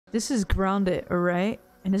This is grounded, alright?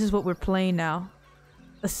 And this is what we're playing now.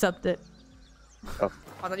 Accept it. Oh.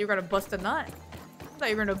 I thought you were gonna bust a nut. I thought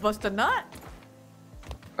you were gonna bust a nut.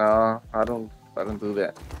 No, I don't do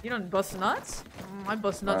that. You don't bust nuts? I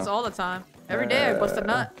bust nuts all the time. Every day I bust a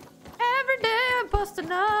nut. Every day I bust a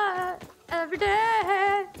nut. Every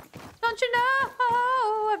day. Don't you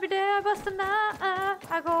know? Every day I bust a nut.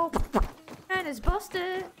 I go and it's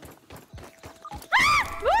busted.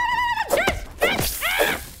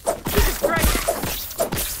 Jesus Christ.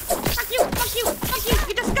 Fuck you, fuck you, fuck you.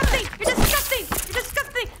 You're disgusting. You're disgusting. You're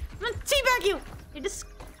disgusting. I'm gonna teabag you. You're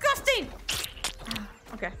disgusting.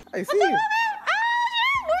 Okay. I see you.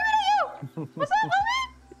 What's up, homie?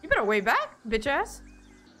 You better way back, bitch ass.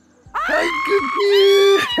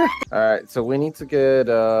 Alright, so we need to get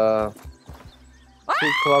 2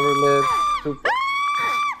 clover lids.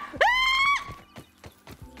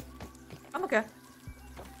 I'm okay.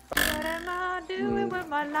 What am I doing with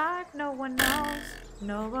my life? No one knows.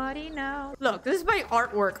 Nobody knows. Look, this is my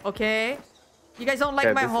artwork, okay? You guys don't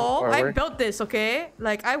like my home? I built this, okay?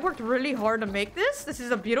 Like, I worked really hard to make this. This is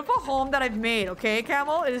a beautiful home that I've made, okay,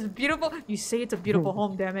 Camel? It is beautiful. You say it's a beautiful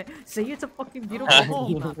home, damn it. Say it's a fucking beautiful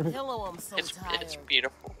home. It's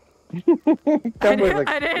beautiful.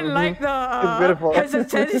 I didn't like the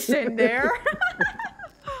hesitation there.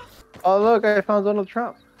 Oh, look, I found Donald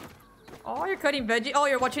Trump. Oh, you're cutting veggies. Oh,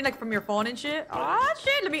 you're watching like from your phone and shit. Oh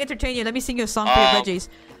shit! Let me entertain you. Let me sing you a song for your veggies.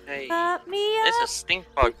 Hey, Cut me there's up a stink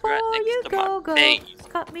bug right next to my face.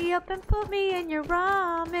 Cut me up and put me in your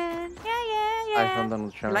ramen. Yeah, yeah, yeah. I found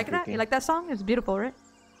Donald Trump. You like that? You like that song? It's beautiful, right?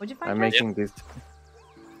 What'd you find? I'm making this.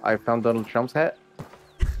 I found Donald Trump's hat.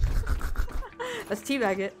 Let's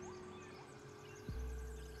teabag it.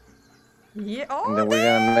 Yeah. Oh, and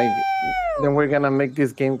then we're gonna make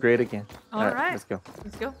this game great again. All right. Let's go.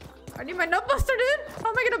 Let's go. I need my nut buster, dude. How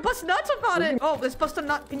am I gonna bust nuts without it? Oh, let's bust a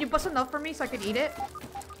nut. Can you bust a nut for me so I can eat it?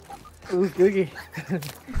 Ooh, cookie.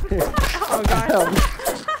 Oh god.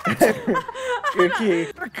 Cookie.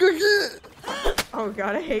 Cookie. Oh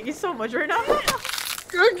god, I hate you so much right now.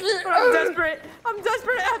 Cookie. I'm desperate. I'm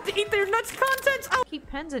desperate. I have to eat their nuts contents. I keep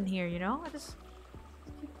pens in here, you know? I just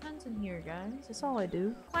keep pens in here, guys. That's all I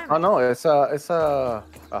do. Oh no, it's a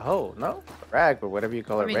hoe, no? A rag, or whatever you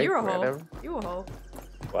call it. I mean, you're a hoe. You a hoe.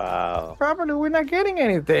 Wow. Properly, we're not getting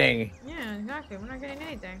anything. Yeah, exactly. We're not getting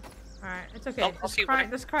anything. Alright, it's okay.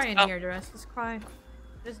 Let's cry in here, Dreus. Let's cry. I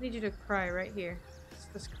just need you to cry right here.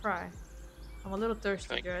 Just cry. I'm a little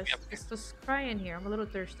thirsty, Dreus. Just cry in here. I'm a little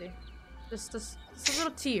thirsty. Just a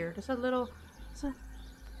little tear. Just a little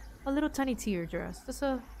tiny tear, Dreus.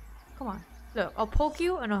 Come on. Look, I'll poke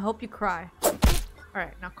you and I'll help you cry.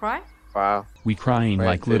 Alright, now cry. Wow. We crying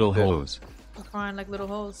like little hoes. We're crying like little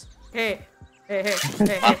hoes. Hey. Hey.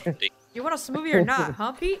 You want a smoothie or not,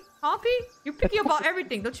 huh, Pete? Huh, Pete? You're picky about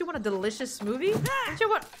everything. Don't you want a delicious smoothie? Don't you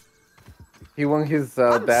want... He won his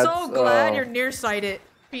I'm so glad you're nearsighted,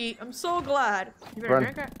 Pete. I'm so glad. You better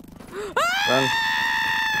drink it. Run.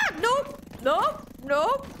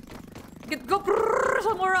 Nope. Go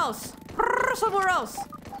somewhere else. Somewhere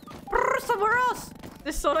else.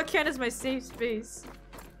 This soda can is my safe space.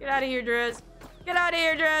 Get out of here, Dreus.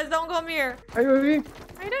 Don't come here. Hey, baby.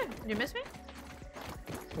 How you doing? Did you miss me?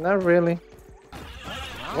 Not really.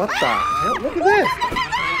 What the hell? Look at this!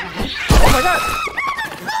 Oh my god!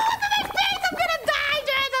 I'm gonna die,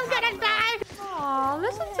 Dreus! I'm gonna die! Aw,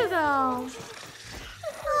 listen to them.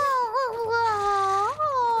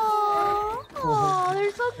 Oh,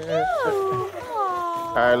 they're so cute.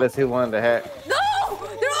 Alright, let's hit one in the hat. No!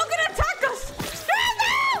 They're all gonna attack us! No!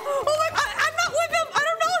 Oh my god, I'm not with him! I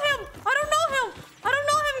don't know him,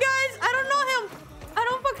 guys! I don't know him! I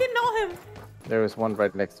don't fucking know him! There is one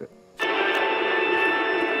right next to it.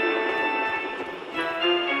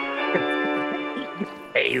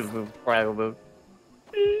 Jesus Christ.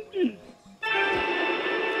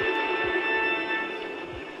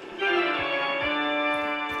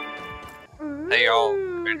 Hey y'all.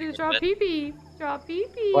 Drop pee-pee.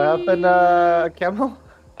 What happened, Camel?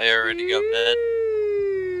 I already got bed.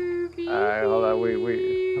 Alright, hold on.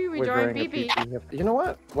 We're drawing pee-pee. You know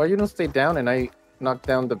what? Why you don't stay down and I knock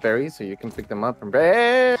down the berries so you can pick them up and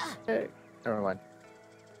hey, never mind.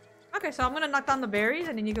 Okay, so I'm gonna knock down the berries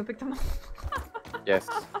and then you can pick them up. Yes.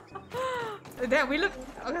 Damn, we look.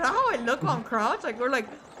 How I look on crouch? Like we're like.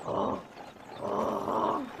 Oh.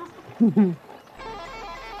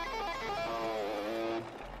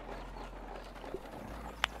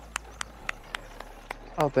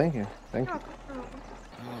 Oh, thank you. Thank you.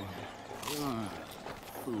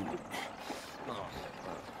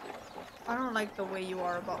 I don't like the way you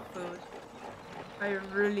are about food. I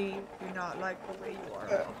really do not like the way you are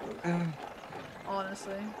about food.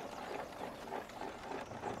 honestly.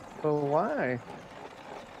 But why?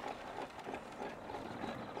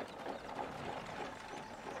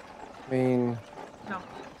 I mean... No.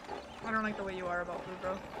 I don't like the way you are about food,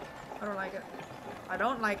 bro. I don't like it. I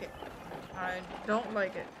don't like it. I don't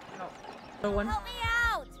like it. No. No one. Help me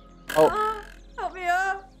out! Oh. Help me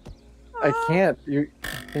out! I can't.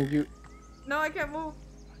 Can you... No, I can't move.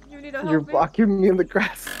 You need to help me. You're blocking me in the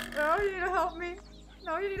grass. No, you need to help me.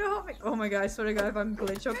 No, you need to help me. Oh my god, I swear to god, if I'm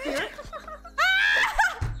glitch up here.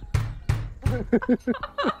 Oh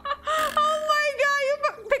my god, you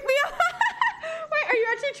pick me up. Wait, are you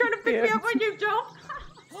actually trying to pick me up when you jump?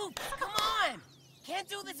 Oops, come on! Can't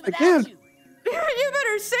do this without you! You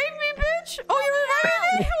better save me, bitch! Oh, you revived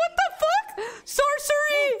me? What the fuck?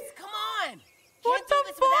 Sorcery! Oops, come on! What Can't do the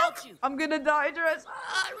this fuck? without you! I'm gonna die, Dreus.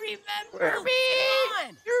 Remember Oops, me! come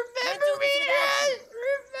on! Remember me, Dreus!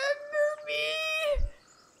 Remember me!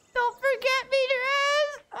 Don't forget me,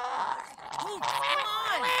 Dreus! Oops, come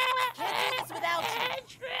on! Can't do this without you!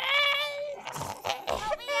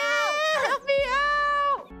 Help me out! Help me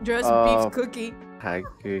out! Dreus beef cookie. Hi,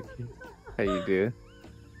 Cookie. How you do?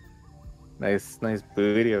 Nice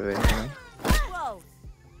booty over there. Whoa!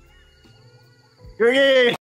 Cookie!